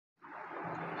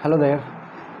Hello there.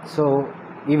 So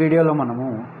ఈ వీడియోలో మనము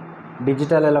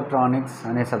డిజిటల్ ఎలక్ట్రానిక్స్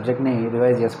అనే సబ్జెక్ట్ని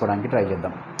రివైజ్ చేసుకోవడానికి ట్రై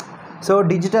చేద్దాం. So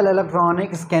digital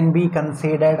electronics can be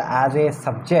considered as a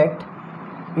subject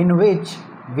in which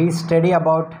we study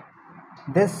about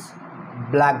this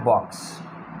black box,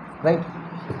 right?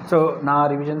 So నా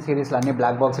revision సిరీస్లు అన్నీ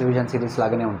బ్లాక్ బాక్స్ రివిజన్ సిరీస్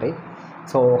లాగానే ఉంటాయి.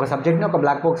 సో ఒక సబ్జెక్ట్ని ఒక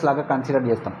బ్లాక్ బాక్స్ లాగా కన్సిడర్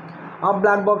చేస్తాం. ఆ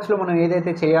బ్లాక్ బాక్స్లో మనం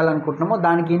ఏదైతే చేయాలనుకుంటున్నామో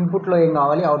దానికి ఇన్పుట్లో ఏం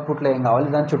కావాలి, అవుట్పుట్లో ఏం కావాలి,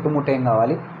 దాని చుట్టుముట్టు ఏం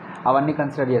కావాలి, అవన్నీ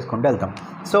కన్సిడర్ చేసుకుంటూ వెళ్తాం.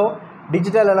 So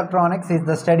digital electronics is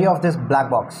the study of this black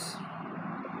box.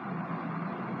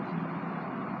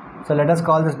 So let us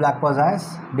call this black box as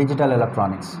digital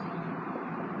electronics.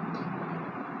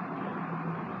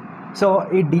 So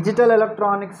ఈ డిజిటల్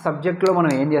ఎలక్ట్రానిక్స్ సబ్జెక్ట్లో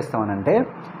మనం ఏం చేస్తామనంటే,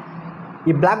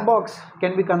 ఈ black box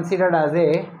can be considered as a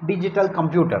digital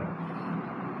computer.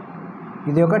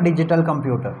 ఇది ఒక digital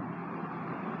computer.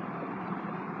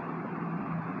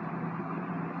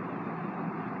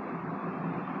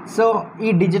 So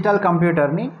ఈ digital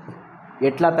కంప్యూటర్ని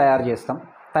ఎట్లా తయారు చేస్తాం,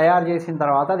 తయారు చేసిన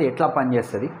తర్వాత అది ఎట్లా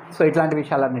పనిచేస్తుంది, సో ఇట్లాంటి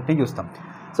విషయాలన్నింటినీ చూస్తాం.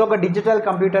 సో ఒక డిజిటల్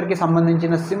కంప్యూటర్కి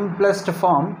సంబంధించిన simplest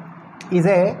form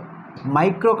is a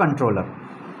micro controller.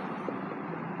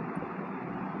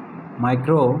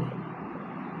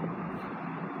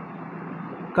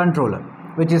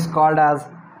 Which is called as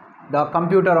the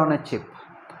computer on a chip,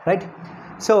 right?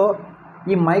 So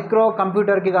ఈ మైక్రో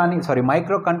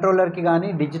కంట్రోలర్కి కానీ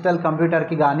డిజిటల్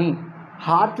కంప్యూటర్కి కానీ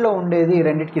హార్ట్లో ఉండేది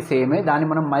రెండింటికి సేమే. దాన్ని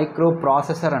మనం మైక్రో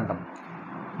ప్రాసెసర్ అంటాం.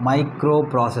 Micro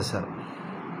processor.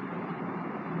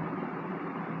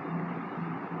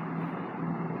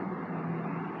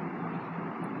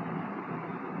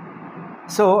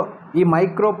 సో ఈ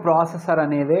మైక్రో ప్రాసెసర్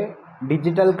అనేదే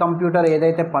డిజిటల్ కంప్యూటర్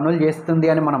ఏదైతే పనులు చేస్తుంది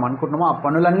అని మనం అనుకుంటున్నామో ఆ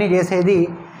పనులన్నీ చేసేది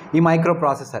ఈ మైక్రో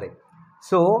ప్రాసెసరే.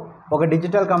 సో ఒక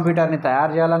డిజిటల్ కంప్యూటర్ని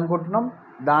తయారు చేయాలనుకుంటున్నాం,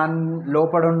 దాని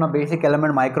లోపల ఉన్న బేసిక్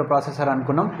ఎలిమెంట్ మైక్రో ప్రాసెసర్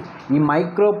అనుకున్నాం. ఈ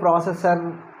మైక్రో ప్రాసెసర్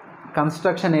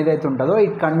కన్స్ట్రక్షన్ ఏదైతే ఉంటుందో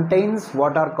it contains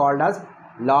what are called as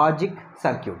logic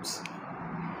circuits.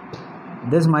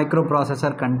 This micro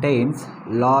processor contains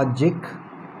logic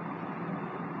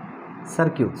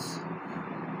circuits.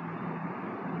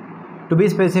 To be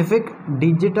specific,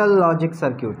 digital logic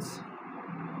circuits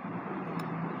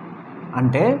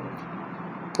అంటే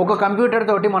ఒక కంప్యూటర్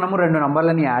తోటి మనము రెండు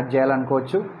నంబర్లని యాడ్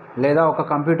చేయాలనుకోవచ్చు, లేదా ఒక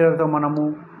కంప్యూటర్తో మనము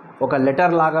ఒక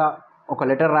లెటర్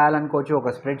రాయాలనుకోవచ్చు,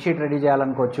 ఒక స్ప్రెడ్షీట్ రెడీ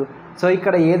చేయాలనుకోవచ్చు. సో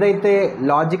ఇక్కడ ఏదైతే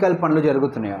లాజికల్ పనులు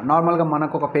జరుగుతున్నాయో, నార్మల్గా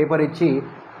మనకు ఒక పేపర్ ఇచ్చి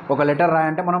ఒక లెటర్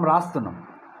రాయంటే మనం రాస్తున్నాం.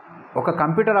 ఒక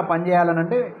కంప్యూటర్ ఆ పని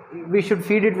చేయాలనంటే we should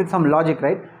feed it with some logic,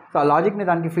 right? So ఆ లాజిక్ని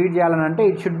దానికి feed చేయాలనంటే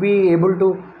it should be able to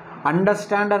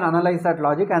understand and analyse that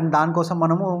logic. And దానికోసం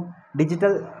మనము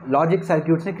డిజిటల్ లాజిక్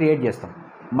సర్క్యూట్స్ని క్రియేట్ చేస్తాం.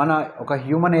 మన ఒక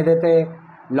హ్యూమన్ ఏదైతే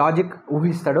లాజిక్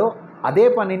ఊహిస్తాడో అదే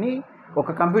పనిని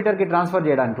ఒక కంప్యూటర్కి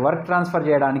వర్క్ ట్రాన్స్ఫర్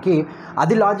చేయడానికి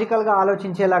అది లాజికల్గా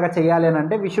ఆలోచించేలాగా చేయాలి అని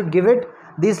అంటే we should give it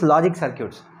these logic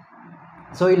circuits.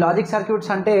 So ఈ లాజిక్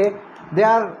సర్క్యూట్స్ అంటే they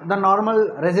are the normal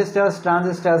resistors,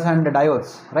 transistors and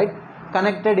diodes, right?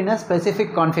 Connected in a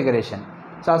specific configuration.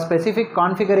 So ఆ స్పెసిఫిక్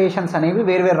కాన్ఫిగరేషన్స్ అనేవి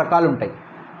వేరు రకాలు ఉంటాయి.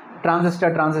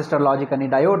 ట్రాన్సిస్టర్ లాజిక్ అని,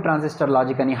 డయోడ్ ట్రాన్సిస్టర్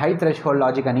లాజిక్ అని, high threshold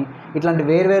logic అని, ఇట్లాంటి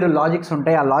వేరు లాజిక్స్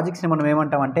ఉంటాయి. ఆ లాజిక్స్ని మనం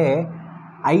ఏమంటామంటే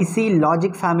ఐసీ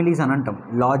లాజిక్ ఫ్యామిలీస్ అని అంటాం.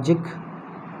 Logic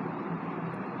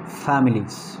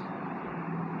families.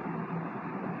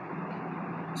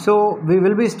 So we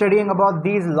will be studying about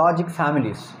these logic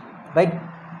families, right?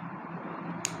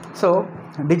 So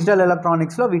digital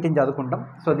ఎలక్ట్రానిక్స్లో వీటిని చదువుకుంటాం.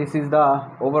 So this is the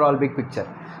overall big picture.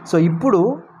 So ఇప్పుడు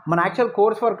మన యాక్చువల్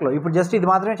కోర్స్ వర్క్లో ఇప్పుడు జస్ట్ ఇది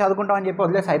మాత్రమే చదువుకుంటామని చెప్పి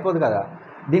వదిలేసి అయిపోదు కదా,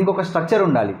 దీనికి ఒక స్ట్రక్చర్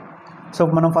ఉండాలి. సో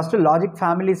మనం ఫస్ట్ లాజిక్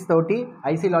ఫ్యామిలీస్ తోటి,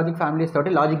 ఐసీ లాజిక్ ఫ్యామిలీస్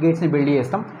తోటి లాజిక్ గేట్స్ని బిల్డ్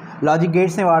చేస్తాం. లాజిక్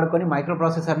గేట్స్ని వాడుకొని మైక్రో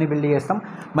ప్రాసెసర్ని బిల్డ్ చేస్తాం.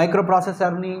 మైక్రో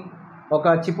ప్రాసెసర్ని ఒక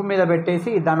చిప్ మీద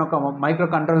పెట్టేసి దాని ఒక మైక్రో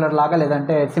కంట్రోలర్ లాగా,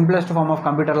 లేదంటే సింప్లెస్ట్ ఫామ్ ఆఫ్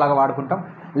కంప్యూటర్ లాగా వాడుకుంటాం.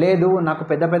 లేదు నాకు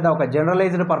పెద్ద ఒక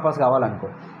generalized purpose కావాలనుకో,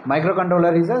 micro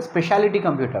controller is a speciality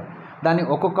computer, దాన్ని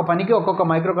ఒక్కొక్క పనికి ఒక్కొక్క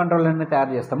మైక్రో కంట్రోలర్ని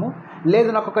తయారు చేస్తాము. లేదు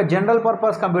నాకు ఒక జనరల్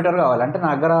పర్పస్ కంప్యూటర్ కావాలంటే నా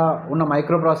దగ్గర ఉన్న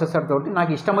మైక్రో ప్రాసెసర్ తోటి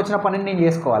నాకు ఇష్టం వచ్చిన పనిని నేను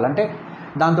చేసుకోవాలంటే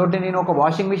దాంతో నేను ఒక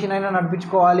వాషింగ్ మిషన్ అయినా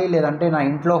నడిపించుకోవాలి, లేదంటే నా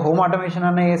ఇంట్లో హోమ్ ఆటోమేషన్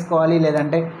అయినా వేసుకోవాలి,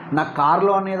 లేదంటే నా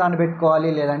కార్లో అనే దాన్ని పెట్టుకోవాలి,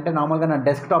 లేదంటే నార్మల్గా నా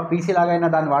డెస్క్టాప్ పీసీ లాగా అయినా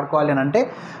దాన్ని వాడుకోవాలి అని అంటే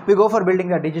we go for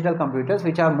building the digital computers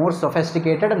which are more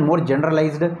sophisticated and more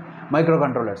generalized micro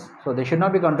controllers. So they should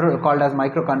not be called as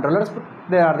micro controllers, but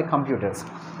they are the computers.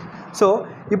 So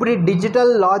ఇప్పుడు ఈ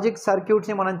digital logic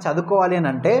సర్క్యూట్స్ని మనం చదువుకోవాలి అని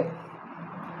అంటే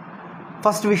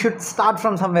first we should start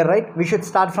from somewhere, right? We should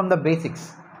start from the basics.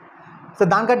 So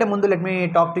దానికంటే ముందు let me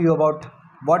talk to you about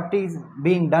what is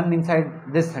being done inside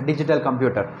this digital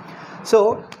computer. So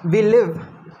we live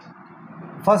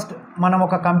first మనం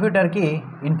ఒక కంప్యూటర్కి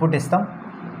input ఇస్తాం.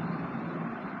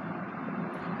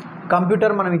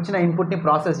 Computer మనం ఇచ్చిన ఇన్పుట్ని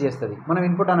process చేస్తుంది. మనం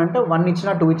input అని అంటే 1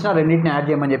 ఇచ్చినా 2 ఇచ్చినా రెండింటిని యాడ్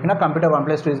చేయమని చెప్పిన కంప్యూటర్ 1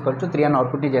 + 2 = 3 అని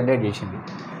అవుట్పుట్ని జనరేట్ చేసింది.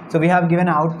 So we have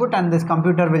given output and this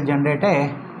computer will generate a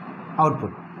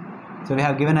output. So we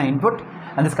have given a input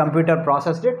and this computer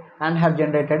processed it and have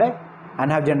generated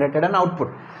an output.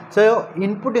 So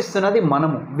input ఇస్తున్నది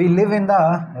మనము. We live in the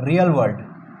real world.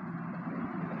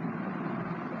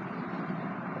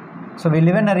 So we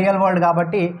live in a real world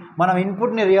కాబట్టి మనం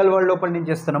ఇన్పుట్ని real world లోపల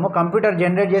నుంచి ఇస్తున్నాము. Computer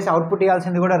generate చేసి output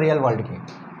ఇవ్వాల్సింది కూడా real వరల్డ్కి.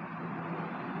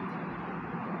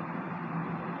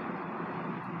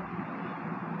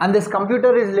 And this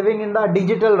computer is living in the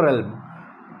digital realm.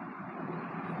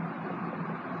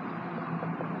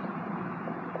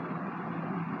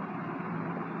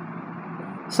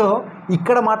 So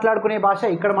ఇక్కడ మాట్లాడుకునే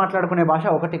భాష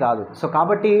ఒకటి కాదు. సో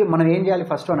కాబట్టి మనం ఏం చేయాలి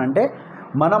ఫస్ట్ వన్ అంటే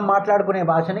మనం మాట్లాడుకునే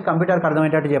భాషని కంప్యూటర్కి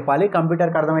అర్థమయ్యేటట్టు చెప్పాలి.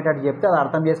 కంప్యూటర్కి అర్థమయ్యేటట్టు చెప్తే అది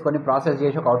అర్థం చేసుకొని ప్రాసెస్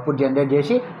చేసి ఒక అవుట్పుట్ జనరేట్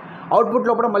చేసి అవుట్పుట్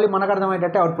లోపల మళ్ళీ మనకు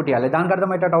అర్థమయ్యేటట్టు అవుట్పుట్ ఇవ్వాలి. దానికి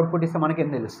అర్థమయ్యేటట్టు అవుట్పుట్ ఇస్తే మనకేం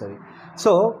తెలుస్తుంది.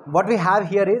 So what we have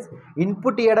here is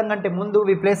input ఇవ్వడం కంటే ముందు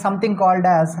we place something called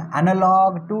as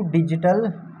analogue to digital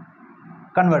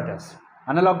converters.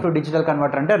 Analogue to digital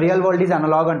converter అంటే రియల్ వరల్డ్ ఈజ్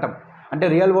అనలాగ్ అంటాం. అంటే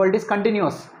రియల్ వరల్డ్ ఈజ్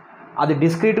కంటిన్యూస్. అది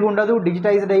డిస్క్రీట్గా ఉండదు,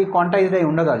 డిజిటైజ్డ్ అయ్యి క్వాంటైజ్డ్ అయ్యి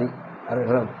ఉండదు. అది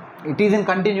it is in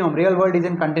continuum. Real world is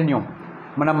in continuum.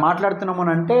 మనం మాట్లాడుతున్నాము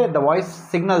అంటే the voice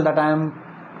signal that I'm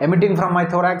emitting from my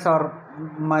థోరాక్స్ are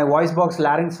my voice box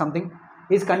లారింగ్స్ something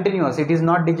is continuous. It is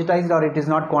not digitised are it is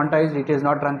not quantised, it is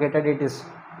not truncated, it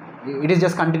is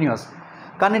just continuous.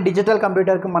 కానీ digital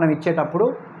కంప్యూటర్కి మనం ఇచ్చేటప్పుడు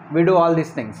we do all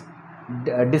these things.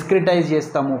 Discretize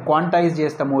చేస్తాము, quantise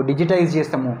చేస్తాము, digitise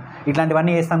చేస్తాము,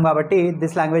 ఇట్లాంటివన్నీ చేస్తాం. కాబట్టి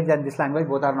this language and this language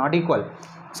both are not equal.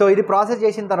 So ఇది ప్రాసెస్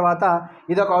చేసిన తర్వాత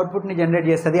ఇది ఒక అవుట్పుట్ని జనరేట్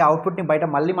చేస్తుంది. అవుట్పుట్ని బయట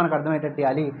మళ్ళీ మనకు అర్థమయ్యేటట్టు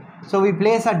చేయాలి. So we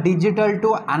place a digital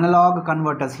to analogue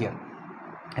converters here,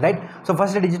 right. So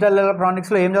first digital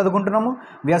ఎలక్ట్రానిక్స్లో ఏం చదువుకుంటున్నాము?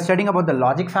 We are studying about the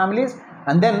logic families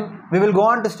and then we will go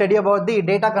on to study about the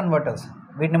data converters.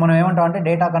 వీటిని మనం ఏమంటాం అంటే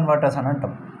data converters అని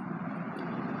అంటాం.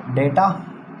 Data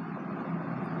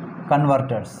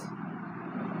converters.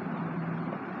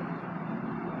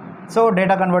 So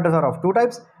data converters are of two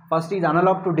types. First is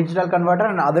analog to digital converter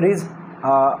and other is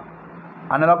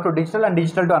analog to digital and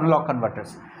digital to analog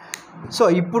converters. So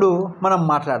ఇప్పుడు మనం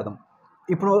మాట్లాడదాం.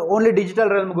 ఇప్పుడు ఓన్లీ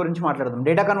డిజిటల్ రెల్మ్ గురించి మాట్లాడదాం.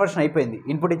 Data conversion అయిపోయింది,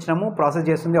 input ఇచ్చినాము, process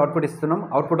చేస్తుంది, output ఇస్తున్నాం,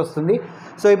 అవుట్పుట్ వస్తుంది.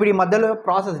 సో ఇప్పుడు ఈ మధ్యలో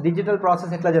ప్రాసెస్, డిజిటల్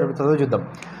ప్రాసెస్ ఎట్లా జరుగుతుందో చూద్దాం.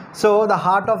 So the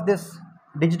heart of this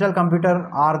digital computer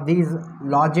are these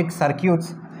logic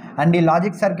circuits. And ఈ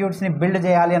లాజిక్ సర్క్యూట్స్ని బిల్డ్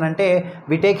చేయాలి అని అంటే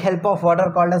we take help of what are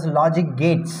called as logic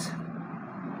gates.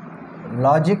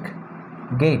 Logic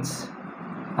gates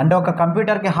అంటే ఒక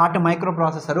కంప్యూటర్కి హార్ట్ మైక్రో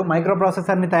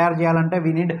ప్రాసెసర్ని తయారు చేయాలంటే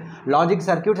we need logic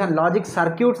circuits. And logic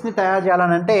సర్క్యూట్స్ని తయారు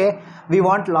చేయాలనంటే we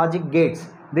want logic gates.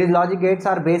 These logic gates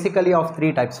are basically of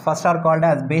 3 types. First are called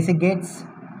as basic gates,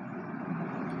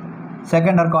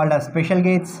 second are called as special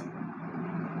gates,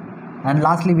 and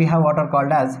lastly we have what are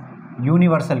called as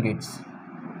universal gates.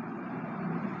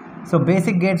 So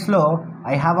basic gates lo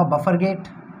I have a buffer gate,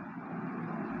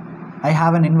 I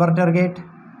have an inverter gate,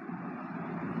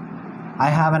 I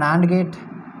have an AND gate,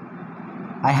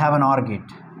 I have an OR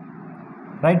gate,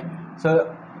 right? So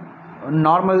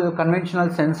normal conventional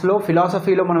sense lo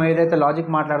philosophy lo manam edaithe logic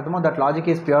maatladutamo that logic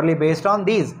is purely based on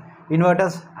these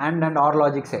inverters and OR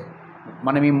logics.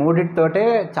 Manam ee moodittote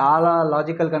chaala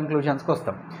logical conclusions ku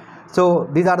vastam. So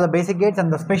these are the basic gates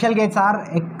and the special gates are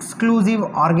exclusive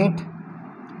OR gate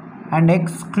and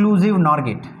exclusive NOR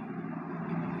gate,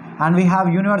 and we have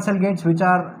universal gates which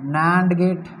are NAND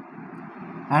gate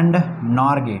and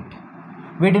NOR gate.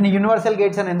 వీటిని universal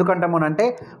gates అని ఎందుకంటాము అంటే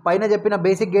పైన చెప్పిన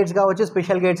basic gates కావచ్చు,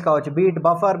 special gates కావచ్చు, beat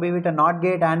buffer, beat not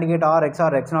gate, AND gate, are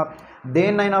XR, XNOR,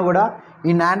 దేన్నైనా కూడా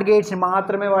ఈ NAND గేట్స్ని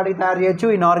మాత్రమే వాడి తయారు చేయొచ్చు,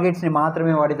 ఈ NOR గేట్స్ని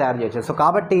మాత్రమే వాడి తయారు చేయొచ్చు. సో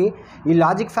కాబట్టి ఈ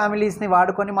లాజిక్ ఫ్యామిలీస్ని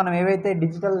వాడుకొని మనం ఏవైతే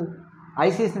డిజిటల్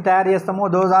ఐసీస్ని తయారు చేస్తామో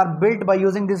those are built by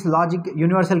using this logic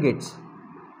universal gates.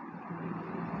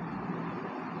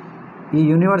 ఈ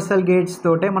యూనివర్సల్ గేట్స్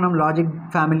తోటే మనం లాజిక్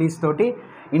ఫ్యామిలీస్ తోటి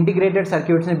ఇంటిగ్రేటెడ్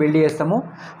సర్క్యూట్స్ని బిల్డ్ చేస్తాము.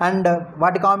 అండ్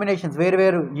వాటి కాంబినేషన్స్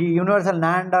వేరు ఈ యూనివర్సల్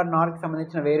NAND ఆర్ NORకి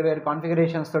సంబంధించిన వేరు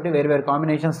కాన్ఫిగరేషన్స్ తోటి, వేరు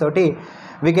కాంబినేషన్స్ తోటి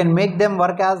we can make them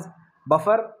work as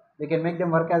buffer, we can make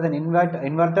them work as an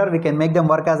inverter, we can make them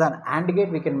work as an AND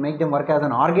gate, we can make them work as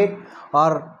an OR gate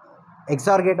are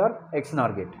XOR gate are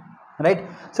XNOR gate, right.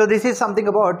 So this is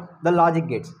something about the logic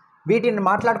gates. వీటిని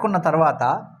మాట్లాడుకున్న తర్వాత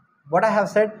what I have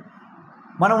said,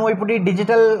 మనము ఇప్పుడు ఈ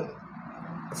digital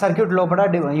circuit లోపల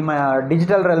ఈ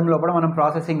digital realm లోపల మనం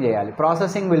ప్రాసెసింగ్ చేయాలి.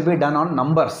 Processing will be done on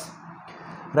numbers,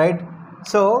 right.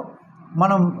 So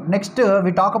మనం next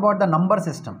we talk about the number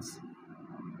systems,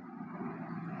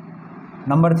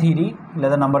 number theory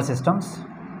లేదా నంబర్ సిస్టమ్స్.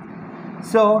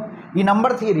 సో ఈ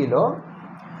నంబర్ థియరీలో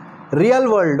రియల్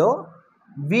వరల్డ్లో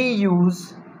we use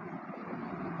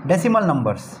decimal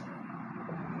numbers,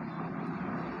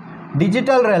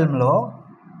 digital రెల్మ్లో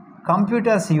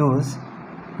computers use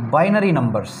binary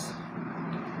numbers.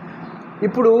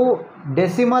 ఇప్పుడు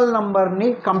decimal నంబర్ని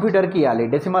కంప్యూటర్కి ఇవ్వాలి,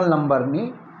 decimal నంబర్ని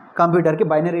కంప్యూటర్కి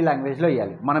binary లాంగ్వేజ్లో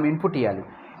ఇవ్వాలి, మనం ఇన్పుట్ ఇవ్వాలి.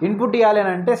 ఇన్పుట్ ఇవ్వాలి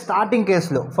అని అంటే స్టార్టింగ్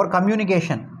కేసులో ఫర్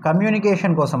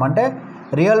కమ్యూనికేషన్ కోసం, అంటే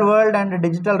రియల్ వరల్డ్ అండ్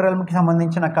డిజిటల్ రెల్మ్కి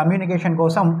సంబంధించిన కమ్యూనికేషన్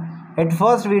కోసం at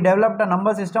first we developed a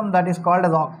number system that is called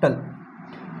us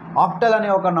octal అనే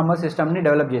ఒక నంబర్ సిస్టమ్ని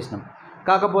డెవలప్ చేసినాం.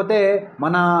 కాకపోతే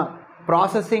మన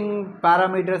ప్రాసెసింగ్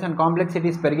పారామీటర్స్ అండ్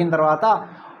కాంప్లెక్సిటీస్ పెరిగిన తర్వాత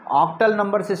ఆక్టల్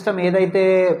నంబర్ సిస్టమ్ ఏదైతే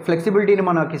ఫ్లెక్సిబిలిటీని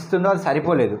మనకు ఇస్తుందో అది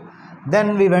సరిపోలేదు.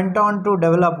 Then we went on to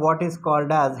develop what is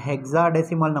called as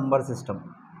hexadecimal number system.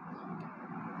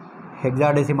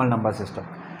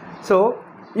 So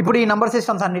ఇప్పుడు ఈ నంబర్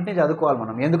సిస్టమ్స్ అన్నింటినీ చదువుకోవాలి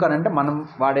మనం, ఎందుకనంటే మనం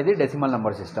వాడేది డెసిమల్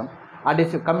నంబర్ సిస్టమ్, ఆ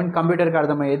కంప్యూటర్కి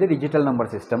అర్థమయ్యేది డిజిటల్ నంబర్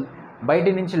సిస్టమ్.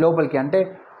 బయటి నుంచి లోపలికి అంటే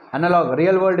అనలాగ్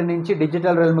రియల్ వరల్డ్ నుంచి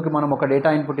డిజిటల్ రెల్మ్కి మనం ఒక డేటా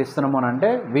ఇన్పుట్ ఇస్తున్నాము అని అంటే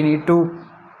we need to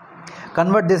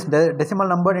convert this decimal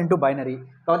number into binary.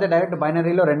 కాకపోతే డైరెక్ట్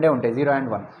బైనరీలో రెండే ఉంటాయి, 0 and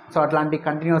 1. సో అట్లాంటి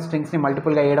కంటిన్యూస్ స్ట్రింగ్స్ని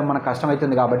మల్టిపుల్గా వేయడం మనకు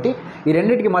కష్టమవుతుంది. కాబట్టి ఈ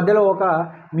రెండింటికి మధ్యలో ఒక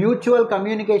మ్యూచువల్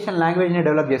కమ్యూనికేషన్ లాంగ్వేజ్ని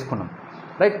డెవలప్ చేసుకున్నాం,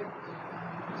 రైట్.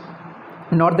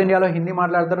 నార్త్ ఇండియాలో హిందీ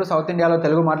మాట్లాడతారు, సౌత్ ఇండియాలో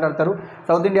తెలుగు మాట్లాడతారు.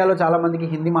 సౌత్ ఇండియాలో చాలామందికి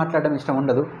హిందీ మాట్లాడడం ఇష్టం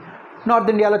ఉండదు, నార్త్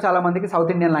ఇండియాలో చాలామందికి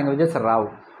సౌత్ ఇండియన్ లాంగ్వేజెస్ రావు.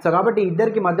 సో కాబట్టి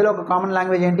ఇద్దరికి మధ్యలో ఒక కామన్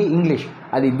లాంగ్వేజ్ ఏంటి? ఇంగ్లీష్.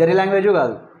 అది ఇద్దరి లాంగ్వేజు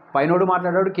కాదు, పైనోడు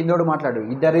మాట్లాడాడు కిందోడు మాట్లాడు,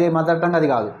 ఇద్దరి మదర్ టంగ్ అది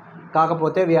కాదు.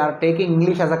 కాకపోతే we are taking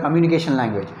English as a communication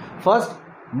language. First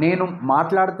నేను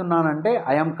మాట్లాడుతున్నానంటే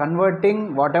I'm converting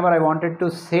what ever I wanted to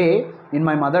say in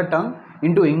my mother tongue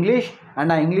into English,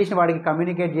 and ఆ ఇంగ్లీష్ని వాడికి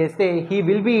కమ్యూనికేట్ చేస్తే he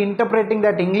will be interpreting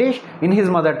that English in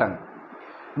his mother tongue.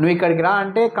 నువ్వు ఇక్కడికి రా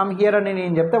అంటే come here అని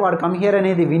నేను చెప్తే వాడు కమ్ హియర్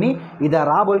అనేది విని ఇదా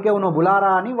రా బోల్కే నువ్వు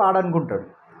బులారా అని వాడు అనుకుంటాడు.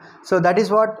 So that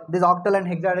is what this octal and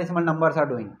hexadecimal numbers are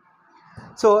doing.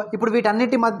 So ఇప్పుడు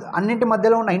అన్నింటి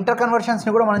మధ్యలో ఉన్న ఇంటర్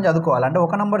కన్వర్షన్స్ని కూడా మనం చదువుకోవాలి. అంటే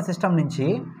ఒక నంబర్ సిస్టమ్ నుంచి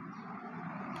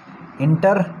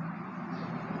ఇంటర్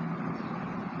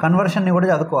కన్వర్షన్ని కూడా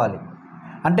చదువుకోవాలి.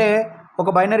 అంటే ఒక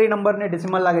బైనరీ నెంబర్ని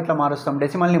డెసిమల్ లాగా ఎట్లా మారుస్తాం,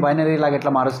 డెసిమల్ని బైనరీ లాగా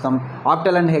ఎట్లా మారుస్తాం,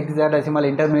 ఆక్టల్ అండ్ హెక్సాడెసిమల్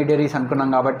ఇంటర్మీడియరీస్ అనుకున్నాం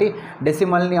కాబట్టి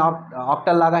డెసిమల్ని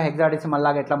ఆక్టల్ లాగా హెక్సాడెసిమల్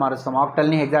లాగా ఎట్లా మారుస్తాం,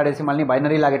 ఆక్టల్ని హెక్సాడెసిమల్ని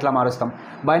బైనరీ లాగా ఎట్లా మారుస్తాం,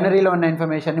 బైనరీలో ఉన్న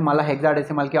ఇన్ఫర్మేషన్ని మళ్ళీ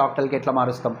హెక్సాడెసిమల్కి ఆక్టల్కి ఎట్లా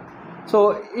మారుస్తాం. సో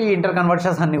ఈ ఇంటర్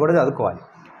కన్వర్షన్స్ అన్నీ కూడా చదువుకోవాలి.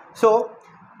 సో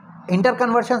ఇంటర్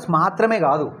కన్వర్షన్స్ మాత్రమే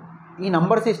కాదు, ఈ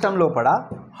నంబర్ సిస్టమ్ లోపల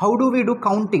how do we do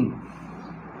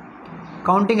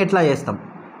counting ఎట్లా చేస్తాం.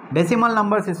 డెసిమల్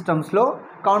నంబర్ సిస్టమ్స్లో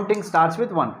counting starts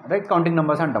with 1, right. Counting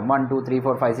numbers అంటాం 1 2 3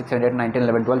 4 5 6 7 8 9 10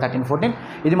 11 12 13 14.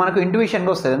 ఇది మనకు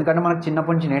ఇంట్యూషన్గా వస్తుంది, ఎందుకంటే మనకు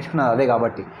చిన్నప్పటి నుంచి నేర్చుకున్నది అదే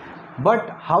కాబట్టి. But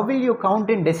how will you count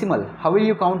in decimal, how will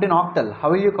you count in octal, how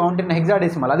will you count in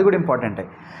hexadecimal, అది కూడా important.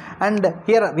 And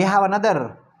here we have another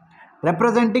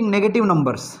representing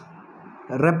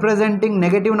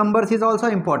negative numbers is also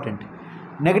important.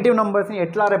 Negative నెంబర్స్ని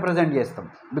ఎట్లా represent చేస్తాం,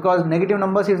 because negative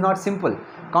numbers is not simple.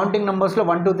 Counting నెంబర్స్లో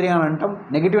 1 2 3 అని అంటాం,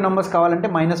 negative numbers కావాలంటే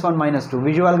 -1 -2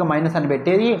 విజువల్గా minus అని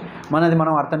పెట్టేది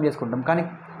మనం అర్థం చేసుకుంటాం. కానీ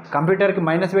కంప్యూటర్కి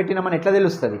మైనస్ పెట్టినామని ఎట్లా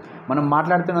తెలుస్తుంది, మనం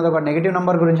మాట్లాడుతున్నది ఒక నెగటివ్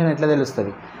నెంబర్ గురించి ఎట్లా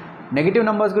తెలుస్తుంది. నెగటివ్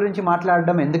నెంబర్స్ గురించి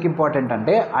మాట్లాడడం ఎందుకు ఇంపార్టెంట్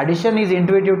అంటే addition is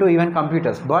intuitive to even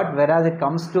computers, but వెరాజ్ ఇట్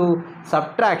కమ్స్ టు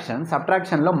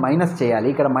సబ్ట్రాక్షన్లో మైనస్ చేయాలి.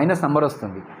 ఇక్కడ మైనస్ నెంబర్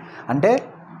వస్తుంది అంటే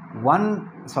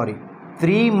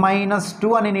 3 - 2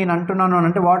 అని నేను అంటున్నాను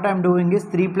అంటే what I'm doing is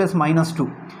 3 + -2.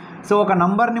 So ఒక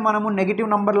నంబర్ని మనము నెగిటివ్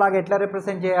నెంబర్ లాగా ఎట్లా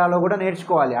రిప్రజెంట్ చేయాలో కూడా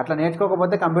నేర్చుకోవాలి. అట్లా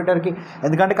నేర్చుకోకపోతే కంప్యూటర్కి,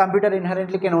 ఎందుకంటే computer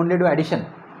inherently can only do addition,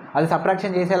 అది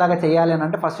సబ్ట్రాక్షన్ చేసేలాగా చేయాలి అని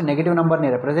అంటే ఫస్ట్ నెగిటివ్ నెంబర్ని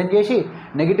రిప్రజెంట్ చేసి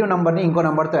నెగిటివ్ నెంబర్ని ఇంకో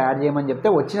నెంబర్తో యాడ్ చేయమని చెప్తే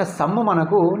వచ్చిన సమ్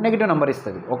మనకు నెగిటివ్ నెంబర్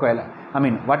ఇస్తుంది, ఒకవేళ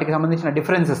వాటికి సంబంధించిన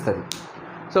డిఫరెన్స్ ఇస్తుంది.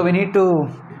 So we need to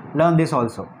learn this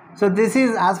also. So this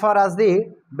is as far as the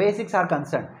basics are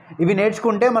concern. ఇవి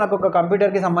నేర్చుకుంటే మనకు ఒక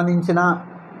కంప్యూటర్కి సంబంధించిన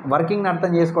వర్కింగ్ని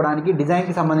అర్థం చేసుకోవడానికి,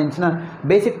 డిజైన్కి సంబంధించిన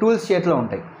బేసిక్ టూల్స్ చేతిలో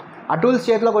ఉంటాయి. ఆ టూల్స్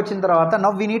చేతిలోకి వచ్చిన తర్వాత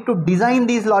now we need to design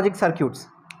these logic circuits.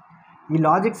 ఈ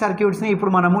లాజిక్ సర్క్యూట్స్ని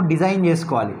ఇప్పుడు మనము డిజైన్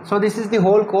చేసుకోవాలి. So this is the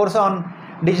whole course on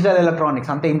digital electronics,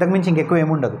 అంటే ఇంతకుమించి ఇంకెక్కువ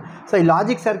ఏముండదు. సో ఈ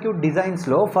logic circuit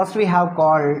డిజైన్స్లో first we have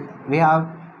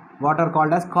what are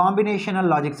called as combinational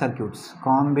logic circuits.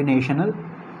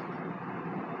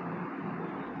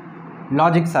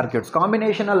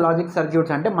 Combinational logic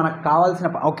circuits అంటే మనకు కావాల్సిన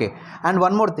okay. And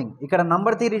one more thing, ఇక్కడ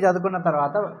number theory చదువుకున్న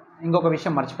తర్వాత ఇంకొక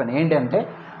విషయం మర్చిపోయాను. ఏంటంటే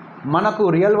మనకు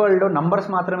రియల్ వరల్డ్లో నంబర్స్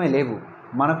మాత్రమే లేవు,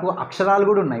 మనకు అక్షరాలు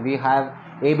కూడా ఉన్నాయి. We have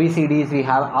ABCDs, we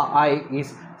have IIs.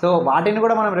 So వాటిని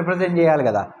కూడా మనం రిప్రజెంట్ చేయాలి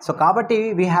కదా. సో కాబట్టి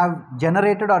we have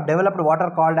generated are developed what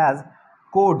are called as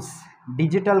codes,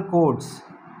 digital codes.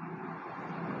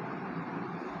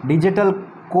 Digital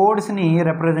కోడ్స్ని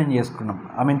represent చేసుకున్నాం,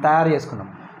 తయారు చేసుకున్నాం.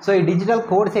 సో ఈ డిజిటల్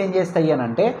కోడ్స్ ఏం చేస్తాయి అని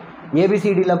అంటే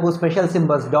ఏబిసిడీలకు special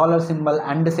symbols, dollar symbol,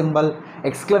 and symbol,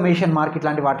 exclamation mark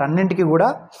ఇట్లాంటి వాటన్నింటికి కూడా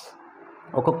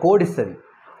ఒక కోడ్ ఇస్తుంది.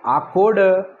 ఆ కోడ్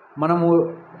మనము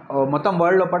మొత్తం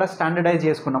వరల్డ్ లోపల స్టాండర్డైజ్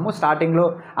చేసుకున్నాము. స్టార్టింగ్లో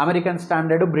అమెరికన్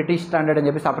స్టాండర్డ్, బ్రిటిష్ స్టాండర్డ్ అని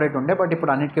చెప్పి సపరేట్ ఉండే, బట్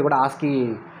ఇప్పుడు అన్నిటికీ కూడా ఆస్కీ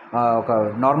ఒక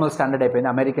నార్మల్ స్టాండర్డ్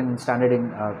అయిపోయింది. అమెరికన్ స్టాండర్డ్ ఇన్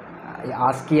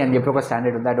ఆస్కీ అని చెప్పి ఒక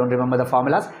స్టాండర్డ్ ఉంది. I don't remember the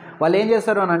formulas. వాళ్ళు ఏం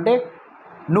చేస్తారు అని అంటే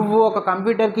నువ్వు ఒక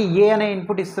కంప్యూటర్కి ఏ అనే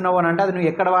ఇన్పుట్ ఇస్తున్నావు అని అంటే అది నువ్వు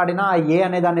ఎక్కడ వాడినా ఆ ఏ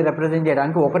అనే దాన్ని రిప్రజెంట్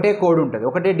చేయడానికి ఒకటే కోడ్ ఉంటుంది,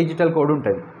 ఒకటే డిజిటల్ కోడ్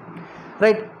ఉంటుంది,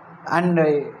 right. And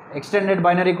extended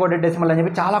binary coded decimal అని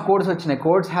చెప్పి చాలా కోడ్స్ వచ్చినాయి.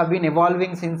 Codes have been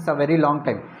evolving since a very long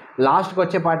time. లాస్ట్కి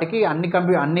వచ్చేపాటికి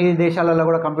అన్ని దేశాలలో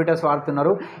కూడా కంప్యూటర్స్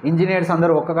వాడుతున్నారు. ఇంజనీర్స్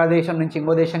అందరూ ఒక్క దేశం నుంచి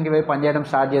ఇంకో దేశంకి పోయి పనిచేయడం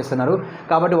స్టార్ట్ చేస్తున్నారు.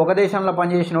 కాబట్టి ఒక దేశంలో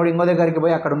పనిచేసినోడు ఇంకో దగ్గరికి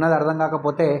పోయి అక్కడ ఉన్నది అర్థం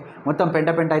కాకపోతే మొత్తం పెంట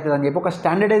అవుతుంది అని చెప్పి ఒక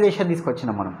స్టాండర్డైజేషన్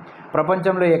తీసుకొచ్చినాం మనం.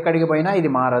 ప్రపంచంలో ఎక్కడికి పోయినా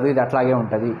ఇది మారదు, ఇది అట్లాగే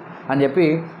ఉంటుంది అని చెప్పి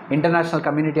ఇంటర్నేషనల్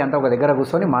కమ్యూనిటీ అంతా ఒక దగ్గర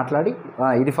కూర్చొని మాట్లాడి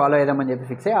ఇది ఫాలో అయ్యామని చెప్పి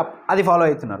ఫిక్స్ అయ్యి అది ఫాలో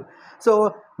అవుతున్నారు. So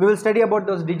we will study about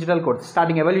those digital codes.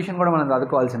 Starting evolution కూడా మనం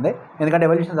చదువుకోవాల్సిందే, ఎందుకంటే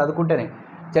ఎవల్యూషన్ చదువుకుంటేనే,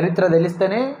 చరిత్ర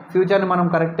తెలిస్తేనే ఫ్యూచర్ని మనం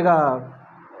కరెక్ట్గా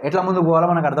ఎట్లా ముందుకు పోవాలో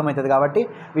మనకు అర్థమవుతుంది. కాబట్టి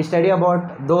we study about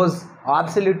those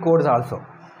absolute codes also.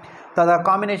 తర్వాత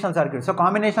combinational circuits. So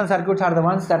combinational circuits are the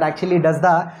ones that actually does the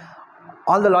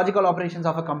all the logical operations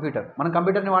of a computer. మనం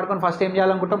కంప్యూటర్ని వాడుకొని ఫస్ట్ ఏం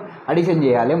చేయాలనుకుంటాం? అడిషన్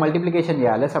చేయాలి, మల్టిప్లికేషన్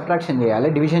చేయాలి, సబ్ట్రాక్షన్ చేయాలి,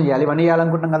 డివిజన్ చేయాలి, ఇవన్నీ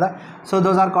చేయాలనుకుంటాం కదా. So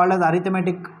those are called as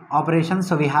arithmetic operations.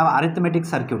 So we have arithmetic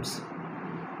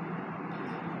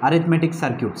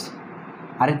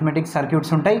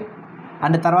circuits ఉంటాయి.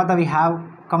 అండ్ తర్వాత వీ హ్యావ్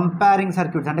కంపేరింగ్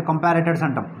సర్క్యూట్స్, అంటే కంపారేటర్స్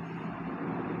అంటాం.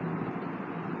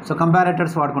 సో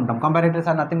కంపారేటర్స్ వాడుకుంటాం. కంపారేటర్స్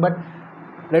ఆర్ నథింగ్ బట్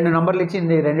 2 నంబర్లు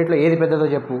ఇచ్చింది, రెండిట్లో ఏది పెద్దదో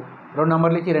చెప్పు, 2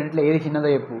 నంబర్లు ఇచ్చి రెండిట్లో ఏది చిన్నదో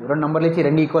చెప్పు, 2 నంబర్లు ఇచ్చి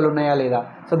 2 ఈక్వల్ ఉన్నాయా లేదా.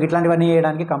 సో ఇట్లాంటివన్నీ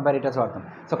చేయడానికి కంపారేటర్స్ వాడతాం.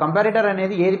 సో కంపారేటర్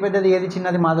అనేది ఏది పెద్దది ఏది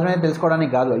చిన్నది మాత్రమే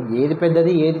తెలుసుకోవడానికి కాదు, ఏది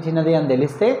పెద్దది ఏది చిన్నది అని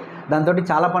తెలిస్తే దాంతో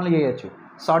చాలా పనులు చేయొచ్చు.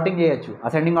 సార్టింగ్ చేయొచ్చు,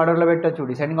 అసెండింగ్ ఆర్డర్లో పెట్టచ్చు,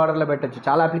 డిసెండింగ్ ఆర్డర్లో పెట్టచ్చు,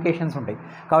 చాలా అప్లికేషన్స్ ఉంటాయి.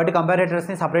 కాబట్టి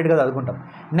కంపారేటర్స్ని సపరేట్గా చదువుకుంటాం.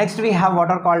 Next we have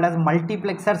what are called as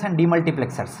multiplexers and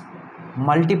డీమల్టీప్లెక్సర్స్.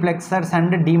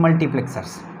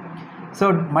 So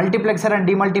multiplexer and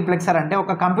demultiplexer అంటే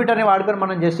ఒక కంప్యూటర్ని వాడుకొని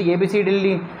మనం జస్ట్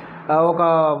ఏబిసిడీల్ని ఒక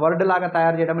వర్డ్ లాగా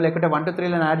తయారు చేయడం, లేకుంటే 1 to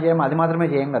 3 యాడ్ చేయడం అది మాత్రమే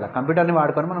చేయం కదా. కంప్యూటర్ని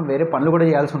వాడుకొని మనం వేరే పనులు కూడా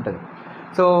చేయాల్సి ఉంటుంది.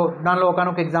 సో దానిలో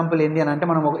ఒకనొక ఎగ్జాంపుల్ ఏంటి అని అంటే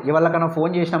మనం ఎవరికైనా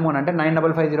ఫోన్ చేసినాము అని అంటే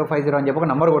 955050 అని చెప్పి ఒక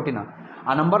నెంబర్ కొట్టిన,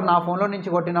 ఆ నెంబర్ నా ఫోన్లో నుంచి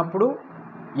కొట్టినప్పుడు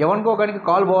ఎవరికో ఒకరికి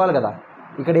కాల్ పోవాలి కదా.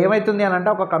 ఇక్కడ ఏమవుతుంది అని అంటే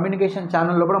ఒక కమ్యూనికేషన్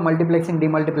ఛానల్లో కూడా multiplexing,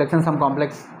 demultiplexing, some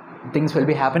complex things will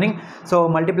be happening. So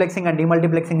multiplexing and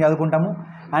demultiplexing చదువుకుంటాము.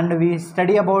 And we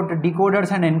study about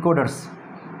decoders and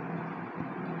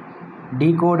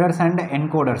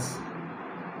encoders.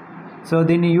 So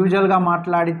దీన్ని యూజువల్గా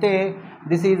మాట్లాడితే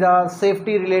this is a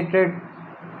safety related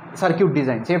circuit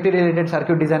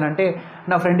design. అంటే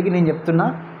నా ఫ్రెండ్కి నేను చెప్తున్నా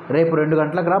రేపు 2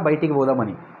 గంటలకు రా బయటికి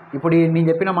పోదామని. ఇప్పుడు నేను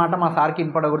చెప్పిన మాట మా సార్కి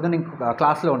వినపడకూడదు, నేను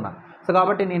క్లాస్లో ఉన్నా. సో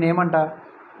కాబట్టి నేనేమంటా,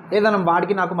 ఏదైనా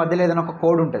వాడికి నాకు మధ్యలో ఏదైనా ఒక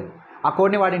కోడ్ ఉంటుంది, ఆ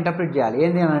కోడ్ని వాడు ఇంటర్ప్రిట్ చేయాలి.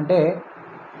 ఏంటి అని అంటే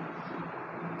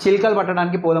చిలకలు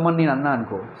పట్టడానికి పోదామని నేను అన్నా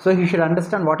అనుకో. So he should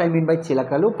understand what I mean by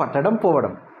చిలకలు పట్టడం,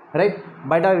 పోవడం, రైట్.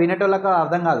 బయట వినేటోళ్ళకి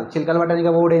అర్థం కాదు, చిలకలు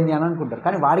పట్టడానికి పోవడం ఏంది అని అనుకుంటారు.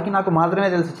 కానీ వాడికి నాకు మాత్రమే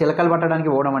తెలుసు చిలకలు పట్టడానికి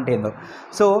పోవడం అంటే ఏందో.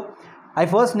 So I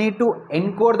first need to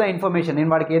encode the information.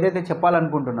 నేను వాడికి ఏదైతే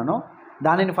చెప్పాలనుకుంటున్నానో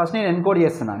దానిని ఫస్ట్ నేను ఎన్కోడ్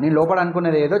చేస్తున్నా. నేను లోపల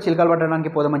అనుకునేది ఏదో చిలకలు పట్టడానికి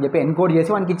పోదామని చెప్పి ఎన్కోడ్ చేసి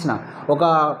వాడికి ఇచ్చిన, ఒక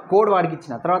కోడ్ వాడికి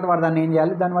ఇచ్చిన తర్వాత వాడు దాన్ని ఏం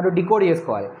చేయాలి, దాన్ని వాడు డికోడ్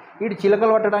చేసుకోవాలి. వీడు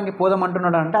చిలకలు పట్టడానికి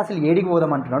పోదామంటున్నాడు అంటే అసలు ఏడికి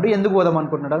పోదామంటున్నాడు, ఎందుకు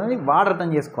పోదామనుకుంటున్నాడు అనేది వాడు అర్థం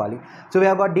చేసుకోవాలి. So we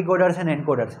have got decoders and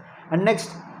encoders. And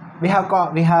next we have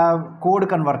code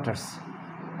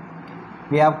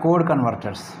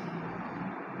converters.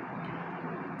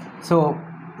 So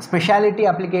speciality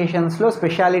అప్లికేషన్స్లో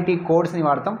speciality కోడ్స్ని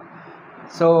వాడతాం.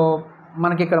 సో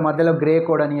మనకి ఇక్కడ మధ్యలో గ్రే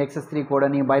కోడ్ అని, XS3 కోడ్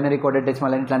అని, బైనరీ కోడెడ్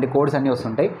డెసిమల్ అని ఇట్లాంటి కోడ్స్ అన్నీ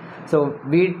వస్తుంటాయి. సో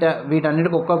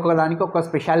వీటన్నిటికి ఒక్కొక్క దానికి ఒక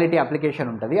స్పెషాలిటీ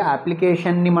అప్లికేషన్ ఉంటుంది. ఆ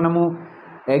అప్లికేషన్ని మనము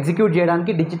ఎగ్జిక్యూట్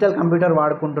చేయడానికి డిజిటల్ కంప్యూటర్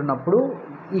వాడుకుంటున్నప్పుడు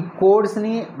ఈ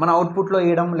కోడ్స్ని మన అవుట్పుట్లో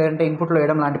వేయడం లేదంటే ఇన్పుట్లో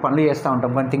వేయడం లాంటి పనులు చేస్తూ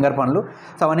ఉంటాం, కొన్ని ఫింగర్ పనులు.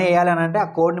 సో అవన్నీ వేయాలి అని అంటే ఆ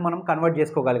కోడ్ని మనం convert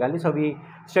చేసుకోగలగాలి. So we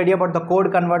study about the code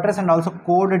converters and also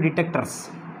code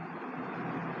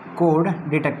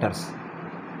detectors.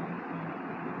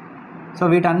 So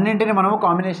వీటన్నింటిని మనము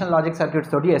కాంబినేషన్ లాజిక్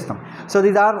సర్క్యూట్స్ తోటి చేస్తాం. So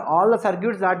these are all the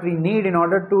circuits that we need in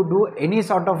order to do any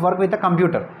sort of work with a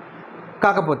computer.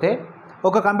 కాకపోతే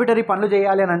ఒక computer ఈ పనులు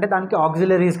చేయాలి అని అంటే దానికి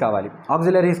ఆక్సిలరీస్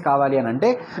కావాలి అని అంటే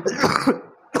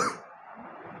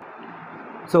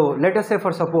so let us say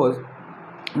for suppose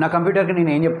నా కంప్యూటర్కి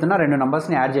నేను ఏం చెప్తున్నా, 2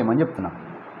 నంబర్స్ని యాడ్ చేయమని చెప్తున్నా,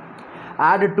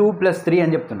 యాడ్ 2 + 3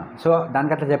 అని చెప్తున్నా. సో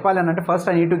దానికి అట్లా చెప్పాలి అని అంటే first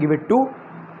I need to give it 2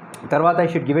 తర్వాత I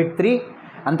should give it 3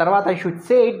 and తర్వాత I should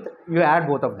say it you add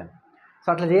both of them. So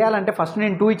అట్లా చేయాలంటే ఫస్ట్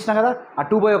నేను 2 ఇచ్చిన కదా, ఆ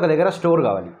 2 పోయి ఒక దగ్గర స్టోర్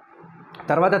కావాలి.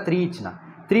 తర్వాత 3 ఇచ్చిన,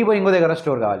 3 పోయి ఇంకో దగ్గర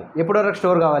స్టోర్ కావాలి. ఎప్పటి వరకు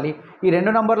స్టోర్ కావాలి? ఈ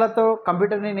 2 నంబర్లతో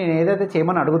కంప్యూటర్ని నేను ఏదైతే